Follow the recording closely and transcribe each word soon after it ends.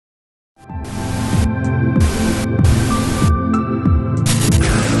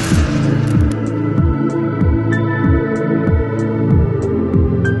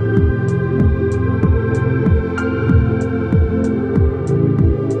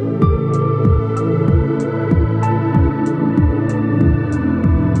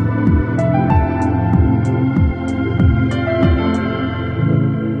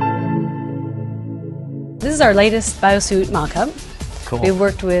is our latest BIOSUIT mock-up. Cool. We've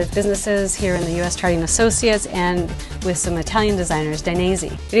worked with businesses here in the U.S., Charting Associates, and with some Italian designers, Dainese.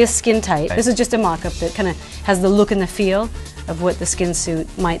 It is skin tight. This is just a mock-up that kind of has the look and the feel of what the skin suit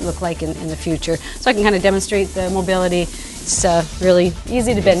might look like in the future. So I can kind of demonstrate the mobility. It's really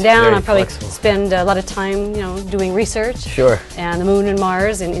easy to bend down. I'll probably spend a lot of time, doing research. Sure. And the moon and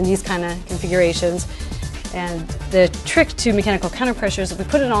Mars in these kind of configurations. And the trick to mechanical counterpressure is if we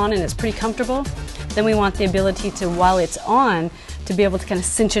put it on and it's pretty comfortable, then we want the ability to, while it's on, to be able to kind of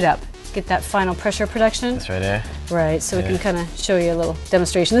cinch it up, get that final pressure production. That's right there. Right, so we can kind of show you a little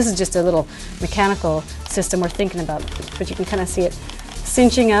demonstration. This is just a little mechanical system we're thinking about, but you can kind of see it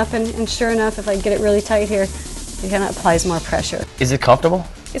cinching up, and sure enough, if I get it really tight here, it kind of applies more pressure. Is it comfortable?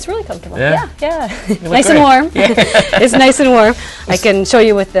 It's really comfortable. Yeah? Yeah. Nice and warm. Yeah. It's nice and warm. I can show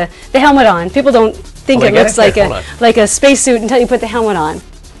you with the helmet on. People don't think it looks like a spacesuit until you put the helmet on.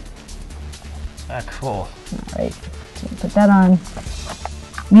 Ah, cool. All right. So put that on.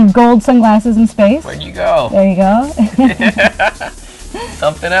 Need gold sunglasses in space. Where'd you go? There you go.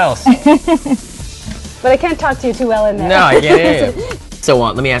 Something else. But I can't talk to you too well in there. No, I can't hear you. So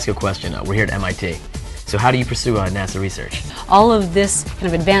let me ask you a question. We're here at MIT. So how do you pursue NASA research? All of this kind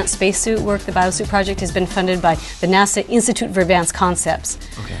of advanced spacesuit work, the BIOSUIT project, has been funded by the NASA Institute for Advanced Concepts.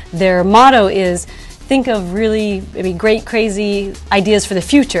 Okay. Their motto is, think of really great, crazy ideas for the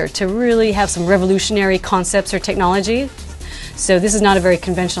future, to really have some revolutionary concepts or technology. So this is not a very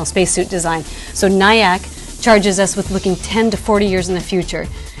conventional spacesuit design. So NIAC charges us with looking 10 to 40 years in the future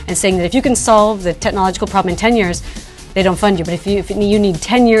and saying that if you can solve the technological problem in 10 years, they don't fund you. But if you need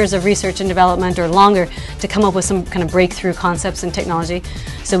 10 years of research and development or longer to come up with some kind of breakthrough concepts and technology.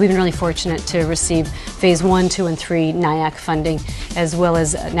 So we've been really fortunate to receive phase 1, 2, and 3 NIAC funding, as well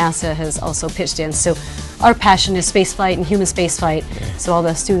as NASA has also pitched in. So our passion is spaceflight and human spaceflight. So all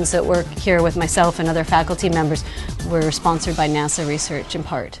the students that work here with myself and other faculty members were sponsored by NASA research in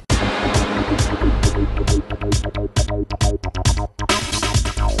part.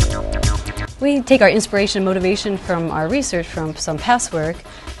 We take our inspiration and motivation from our research from some past work.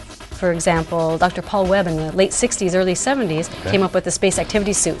 For example, Dr. Paul Webb in the late 60s, early 70s came up with the space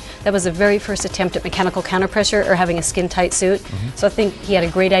activity suit. That was the very first attempt at mechanical counterpressure or having a skin-tight suit. So I think he had a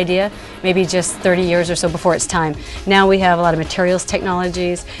great idea, maybe just 30 years or so before its time. Now we have a lot of materials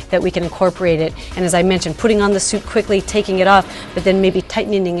technologies that we can incorporate it. And as I mentioned, putting on the suit quickly, taking it off, but then maybe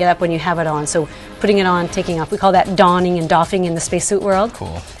tightening it up when you have it on. So putting it on, taking off. We call that donning and doffing in the spacesuit world.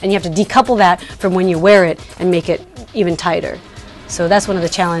 Cool. And you have to decouple that from when you wear it and make it even tighter. So that's one of the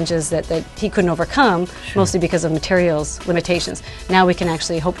challenges that he couldn't overcome, mostly because of materials limitations. Now we can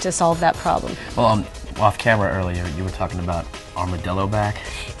actually hope to solve that problem. Well, off camera earlier, you were talking about armadillo back.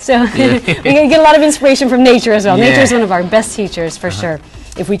 So we get a lot of inspiration from nature as well. Nature is one of our best teachers for sure.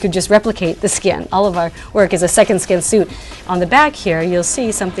 If we could just replicate the skin. All of our work is a second skin suit. On the back here, you'll see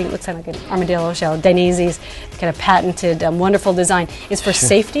something that looks like an armadillo shell. Dainese's kind of patented, wonderful design. It's for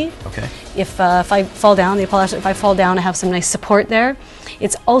safety. Okay. If I fall down, if I fall down, I have some nice support there.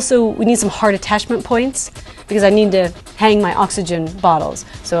 It's also, we need some hard attachment points because I need to hang my oxygen bottles.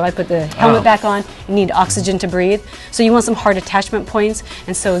 So if I put the helmet back on, you need oxygen to breathe. So you want some hard attachment points,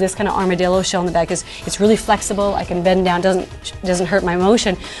 and so this kind of armadillo shell in the back it's really flexible. I can bend down, doesn't hurt my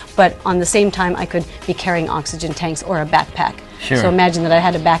motion, but on the same time I could be carrying oxygen tanks or a backpack. Sure. So imagine that I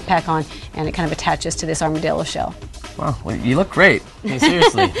had a backpack on and it kind of attaches to this armadillo shell. Wow, well, you look great. I mean,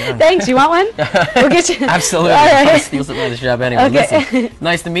 seriously. Thanks. You want one? We'll get you. Absolutely. All right. I'll steal some of this job anyway. Okay. Listen,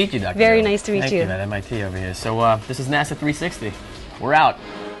 nice to meet you, Dr. Very Jones. nice to meet Thank you. Thank you at MIT over here. So this is NASA 360. We're out.